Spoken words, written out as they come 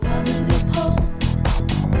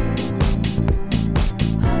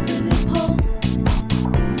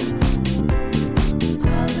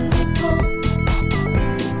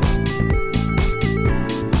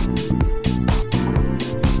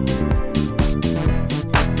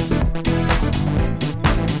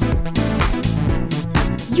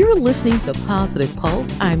You're listening to Positive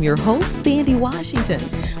Pulse. I'm your host, Sandy Washington.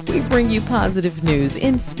 We bring you positive news,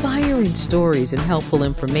 inspiring stories, and helpful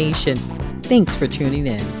information. Thanks for tuning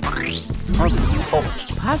in. Positive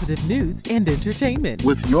Pulse. Positive news and entertainment.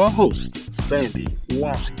 With your host, Sandy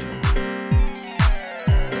Washington.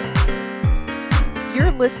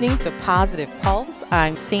 You're listening to Positive Pulse.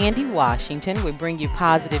 I'm Sandy Washington. We bring you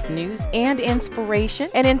positive news and inspiration.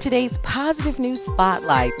 And in today's Positive News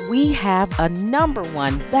Spotlight, we have a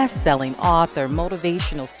 #1 best-selling author,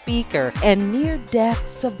 motivational speaker, and near-death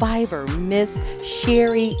survivor, Miss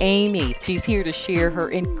Sherry Amy. She's here to share her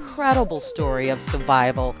incredible story of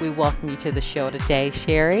survival. We welcome you to the show today,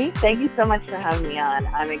 Sherry. Thank you so much for having me on.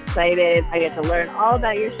 I'm excited. I get to learn all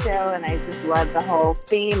about your show, and I just love the whole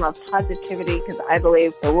theme of positivity because I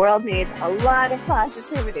believe the world needs a lot of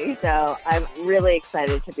positivity. So I'm really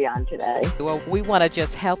excited to be on today. Well, we want to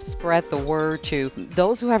just help spread the word to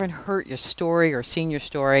those who haven't heard your story or seen your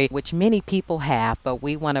story, which many people have, but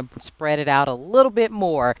we want to spread it out a little bit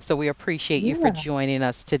more. So we appreciate you for joining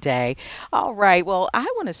us today. All right. Well, I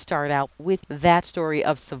want to start out with that story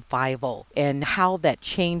of survival and how that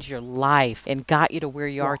changed your life and got you to where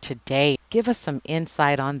you are today. Give us some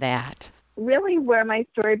insight on that. Really, where my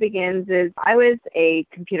story begins is I was a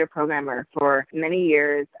computer programmer for many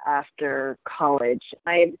years after college.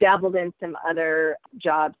 I dabbled in some other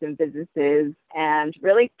jobs and businesses and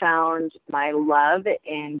really found my love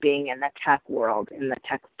in being in the tech world, in the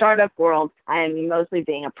tech startup world, and mostly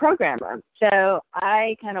being a programmer. So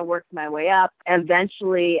I kind of worked my way up,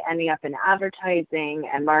 eventually ending up in advertising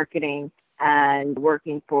and marketing and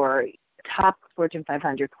working for top Fortune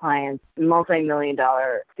 500 clients,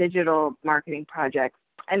 multi-million-dollar digital marketing projects,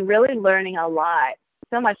 and really learning a lot,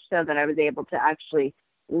 so much so that I was able to actually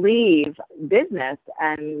leave business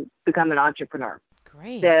and become an entrepreneur.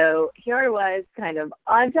 Great. So here I was kind of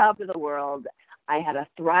on top of the world. I had a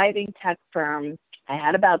thriving tech firm. I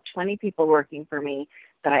had about 20 people working for me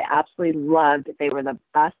that I absolutely loved. They were the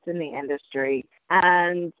best in the industry.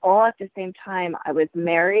 And all at the same time, I was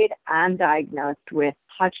married and diagnosed with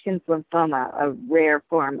Hodgkin's lymphoma, a rare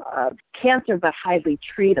form of cancer, but highly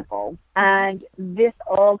treatable. And this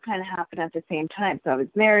all kind of happened at the same time. So I was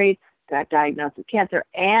married, got diagnosed with cancer,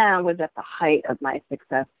 and was at the height of my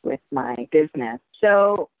success with my business.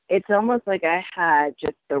 So it's almost like I had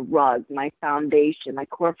just the rug, my foundation, my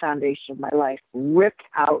core foundation of my life ripped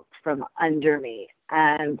out from under me.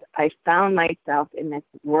 And I found myself in this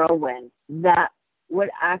whirlwind that would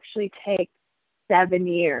actually take 7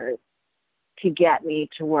 years to get me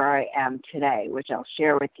to where I am today, which I'll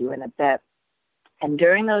share with you in a bit. And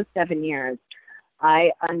during those 7 years,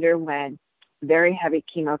 I underwent very heavy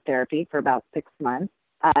chemotherapy for about 6 months,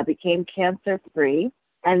 became cancer-free,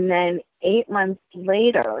 and then 8 months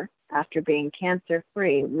later, after being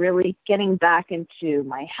cancer-free, really getting back into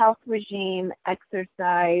my health regime,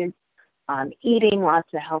 exercise, eating lots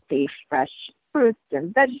of healthy, fresh fruits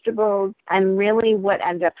and vegetables. And really what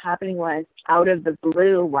ended up happening was, out of the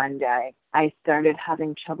blue one day, I started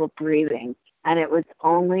having trouble breathing. And it was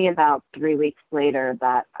only about 3 weeks later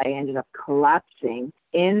that I ended up collapsing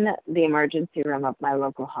in the emergency room of my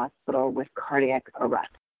local hospital with cardiac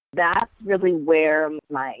arrest. That's really where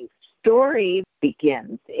my story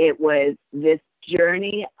begins. It was this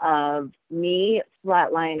journey of me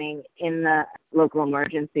flatlining in the local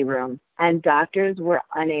emergency room, and doctors were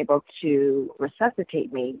unable to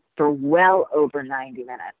resuscitate me for well over 90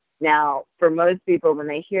 minutes. Now, for most people, when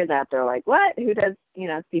they hear that, they're like, what? Who does,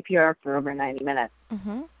 CPR for over 90 minutes?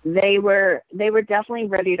 Mm-hmm. They were definitely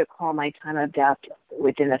ready to call my time of death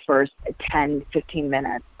within the first 10, 15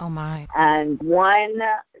 minutes. Oh, my. And one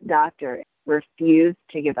doctor refused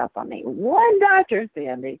to give up on me. One doctor,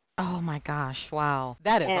 Sandy. Oh, my gosh. Wow.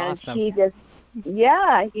 That is awesome. He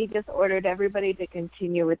just ordered everybody to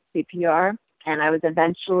continue with CPR. And I was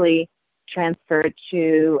eventually transferred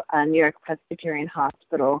to a New York Presbyterian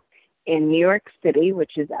Hospital in New York City,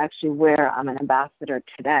 which is actually where I'm an ambassador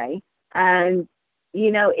today. And,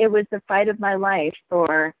 it was the fight of my life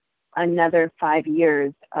for another 5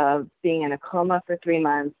 years of being in a coma for 3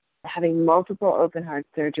 months, having multiple open heart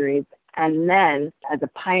surgeries, and then as a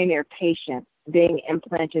pioneer patient, being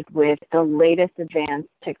implanted with the latest advanced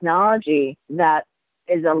technology that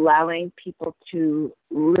is allowing people to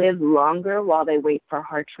live longer while they wait for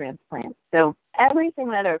heart transplant. So everything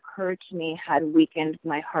that occurred to me had weakened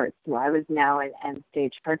my heart. So I was now in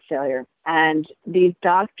end-stage heart failure. And these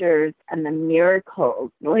doctors and the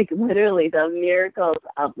miracles, like literally the miracles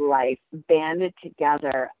of life, banded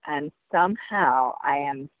together. And somehow I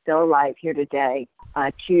am still alive here today.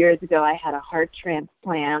 2 years ago, I had a heart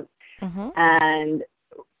transplant. Mm-hmm. And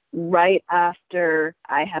right after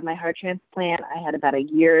I had my heart transplant, I had about a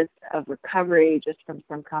year of recovery just from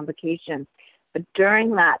some complications. But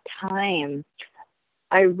during that time,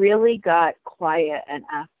 I really got quiet and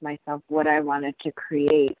asked myself what I wanted to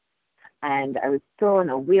create. And I was still in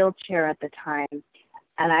a wheelchair at the time.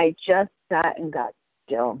 And I just sat and got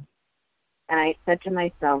still. And I said to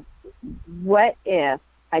myself, what if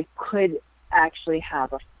I could actually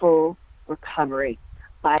have a full recovery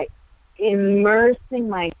by immersing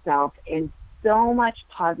myself in so much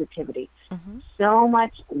positivity, so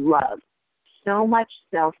much love, so much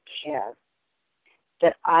self-care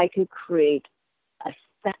that I could create a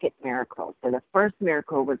second miracle. So the first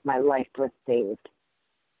miracle was my life was saved.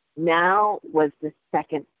 Now was the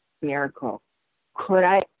second miracle. Could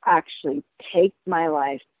I actually take my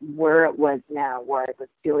life where it was now, where I was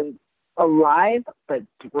feeling alive but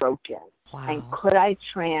broken? Wow. And could I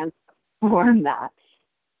transform that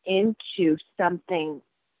into something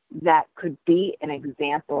that could be an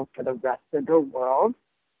example for the rest of the world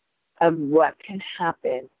of what can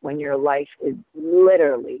happen when your life is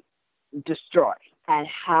literally destroyed? And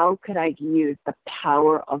how could I use the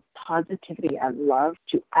power of positivity and love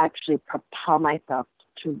to actually propel myself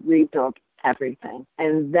to rebuild everything?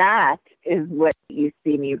 And that is what you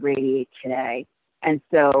see me radiate today. And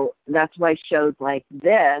so that's why shows like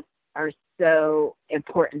this are so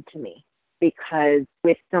important to me, because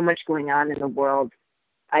with so much going on in the world,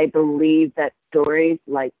 I believe that stories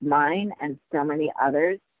like mine and so many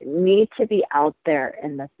others need to be out there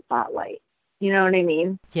in the spotlight. You know what I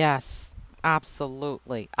mean? Yes,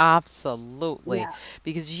 absolutely. Absolutely. Yeah.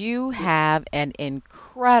 Because you have an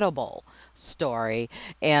incredible story.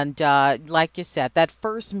 And like you said, that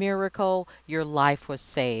first miracle, your life was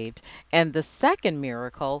saved. And the second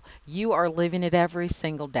miracle, you are living it every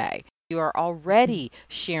single day. You are already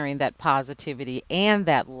sharing that positivity and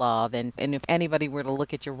that love. And if anybody were to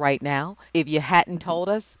look at you right now, if you hadn't told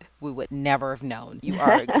us, we would never have known. You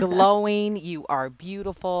are glowing, you are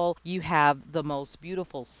beautiful, you have the most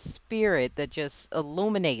beautiful spirit that just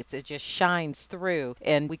illuminates, it just shines through,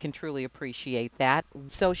 and we can truly appreciate that.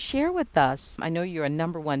 So share with us, I know you're a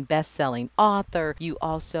number one best-selling author, you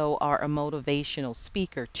also are a motivational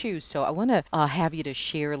speaker too, so I want to have you to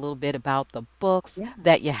share a little bit about the books Yeah.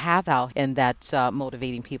 that you have out and that's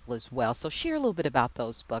motivating people as well. So share a little bit about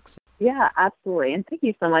those books. Yeah, absolutely. And thank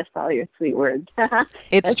you so much for all your sweet words.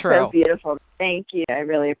 It's That's so true. beautiful. Thank you. I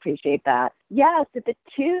really appreciate that. Yeah,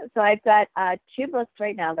 so I've got two books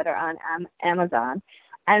right now that are on Amazon.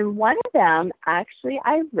 And one of them actually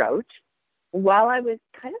I wrote while I was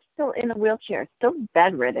kind of still in a wheelchair, still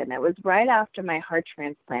bedridden. It was right after my heart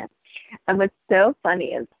transplant. And what's so funny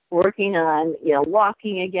is working on,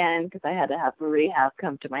 walking again, because I had to have a rehab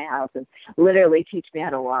come to my house and literally teach me how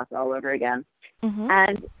to walk all over again. Mm-hmm.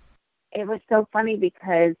 And it was so funny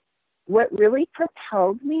because what really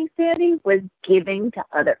propelled me, Sandy, was giving to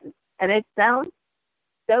others. And it sounds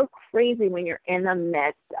so crazy when you're in the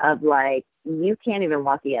midst of you can't even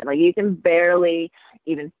walk yet. You can barely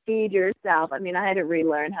even feed yourself. I mean, I had to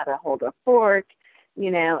relearn how to hold a fork,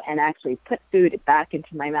 and actually put food back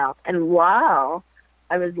into my mouth. And while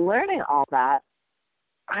I was learning all that,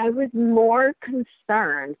 I was more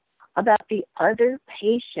concerned about the other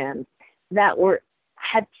patients that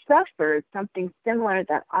had suffered something similar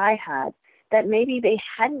that I had, that maybe they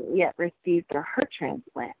hadn't yet received their heart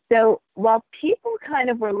transplant. So while people kind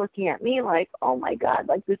of were looking at me like, oh my God,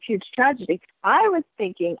 this huge tragedy, I was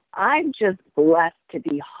thinking, I'm just blessed to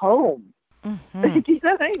be home. Mm-hmm. Do you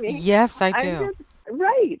know what I mean? Yes, I I'm do. just,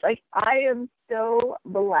 right. I am so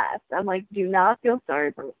blessed. I'm do not feel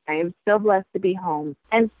sorry for me. I am so blessed to be home.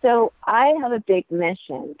 And so I have a big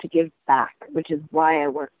mission to give back, which is why I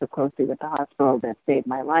work so closely with the hospital that saved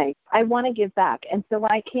my life. I want to give back. And so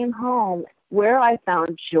when I came home, where I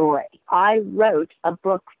found joy, I wrote a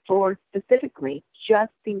book for specifically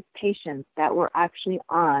just these patients that were actually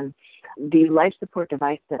on the life support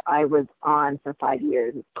device that I was on for 5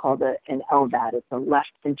 years. It's called an LVAD. It's a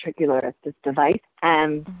left ventricular assist device.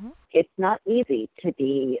 And it's not easy to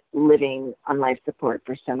be living on life support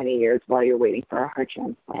for so many years while you're waiting for a heart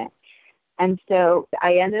transplant. And so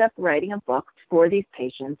I ended up writing a book for these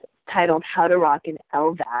patients titled How to Rock an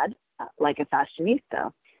LVAD Like a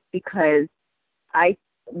Fashionista, because I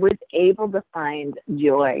was able to find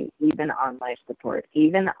joy even on life support,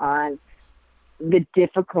 even on the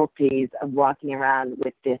difficulties of walking around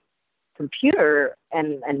with this computer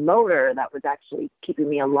and motor that was actually keeping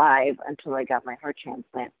me alive until I got my heart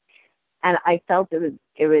transplant. And I felt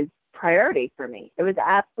it was priority for me. It was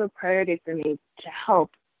absolute priority for me to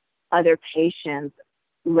help other patients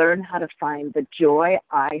learn how to find the joy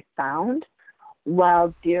I found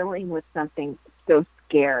while dealing with something so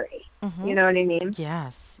scary. You know what I mean?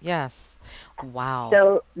 Yes, yes.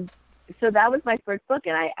 Wow. So that was my first book,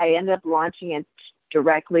 and I ended up launching it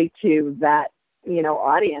directly to that,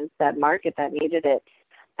 audience, that market that needed it.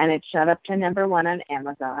 And it shot up to #1 on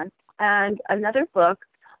Amazon. And another book,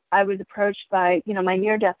 I was approached by, my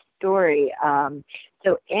near-death story.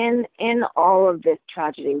 So in all of this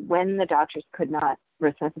tragedy, when the doctors could not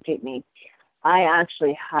resuscitate me, I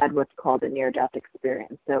actually had what's called a near-death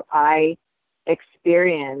experience. So I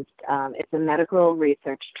experienced, it's a medical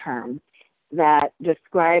research term that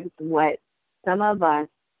describes what some of us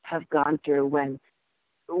have gone through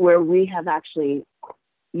where we have actually,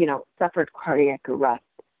 suffered cardiac arrest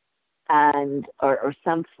or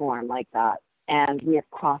some form like that. And we have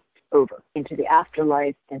crossed over into the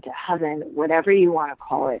afterlife, into heaven, whatever you want to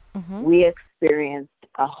call it. We experienced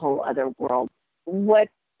a whole other world.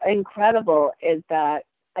 What's incredible is that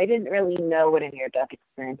I didn't really know what a near-death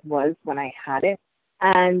experience was when I had it.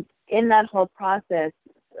 And in that whole process,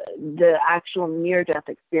 the actual near-death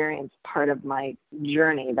experience part of my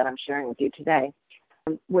journey that I'm sharing with you today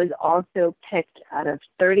was also picked out of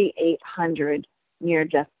 3,800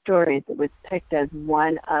 near-death stories. It was picked as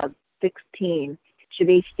one of 16 to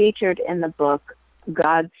be featured in the book,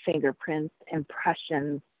 God's Fingerprints,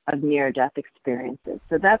 Impressions of Near-Death Experiences.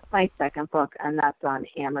 So that's my second book, and that's on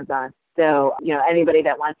Amazon. So, anybody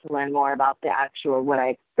that wants to learn more about the actual, what I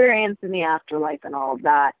experienced in the afterlife and all of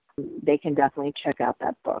that, they can definitely check out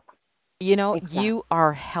that book. Exactly. You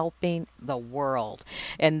are helping the world,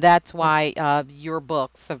 and that's why your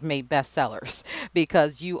books have made bestsellers,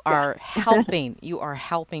 because you are helping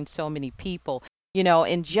so many people.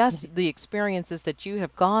 And just the experiences that you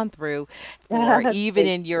have gone through, for even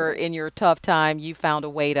in your tough time, you found a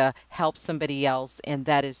way to help somebody else, and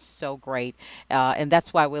that is so great. And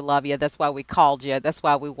that's why we love you. That's why we called you. That's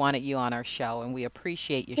why we wanted you on our show, and we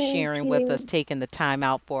appreciate you sharing with us, taking the time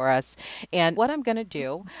out for us. And what I'm going to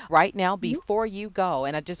do right now, before you go,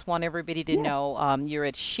 and I just want everybody to know, you're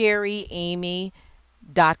at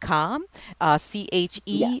SheriAimee.com,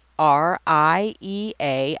 CheriAimee.com,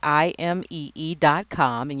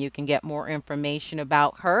 and you can get more information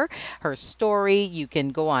about her story. You can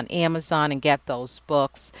go on Amazon and get those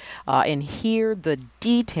books and hear the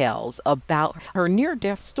details about her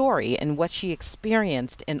near-death story and what she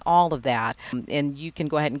experienced and all of that. And you can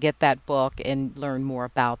go ahead and get that book and learn more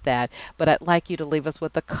about that. But I'd like you to leave us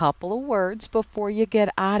with a couple of words before you get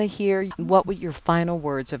out of here. What would your final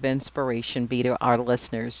words of inspiration be to our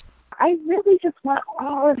listeners? I really just want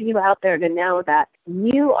all of you out there to know that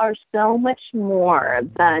you are so much more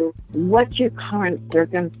than what your current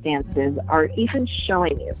circumstances are even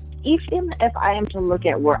showing you. Even if I am to look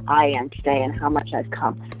at where I am today and how much I've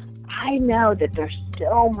come, I know that there's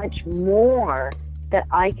so much more that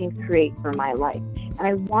I can create for my life. And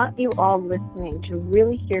I want you all listening to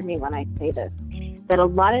really hear me when I say this, that a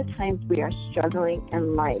lot of times we are struggling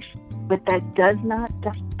in life, but that does not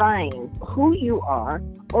define who you are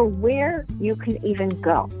or where you can even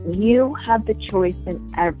go. You have the choice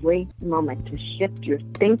in every moment to shift your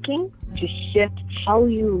thinking, to shift how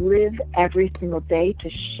you live every single day, to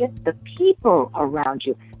shift the people around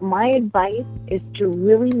you. My advice is to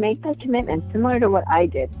really make that commitment, similar to what I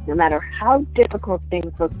did. No matter how difficult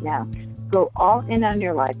things look now, go all in on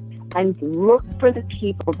your life and look for the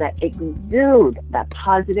people that exude that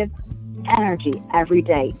positive energy every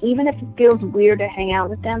day. Even if it feels weird to hang out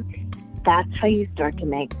with them, that's how you start to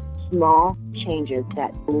make small changes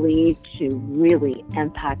that lead to really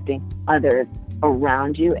impacting others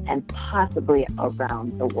around you and possibly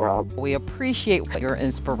around the world. We appreciate your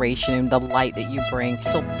inspiration and the light that you bring.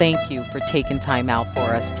 So thank you for taking time out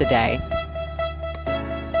for us today.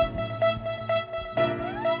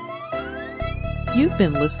 You've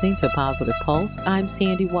been listening to Positive Pulse. I'm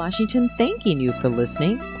Sandy Washington, thanking you for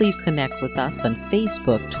listening. Please connect with us on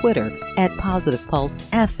Facebook, Twitter, at Positive Pulse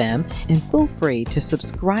FM, and feel free to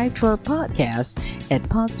subscribe to our podcast at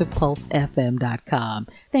PositivePulseFM.com.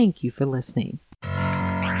 Thank you for listening.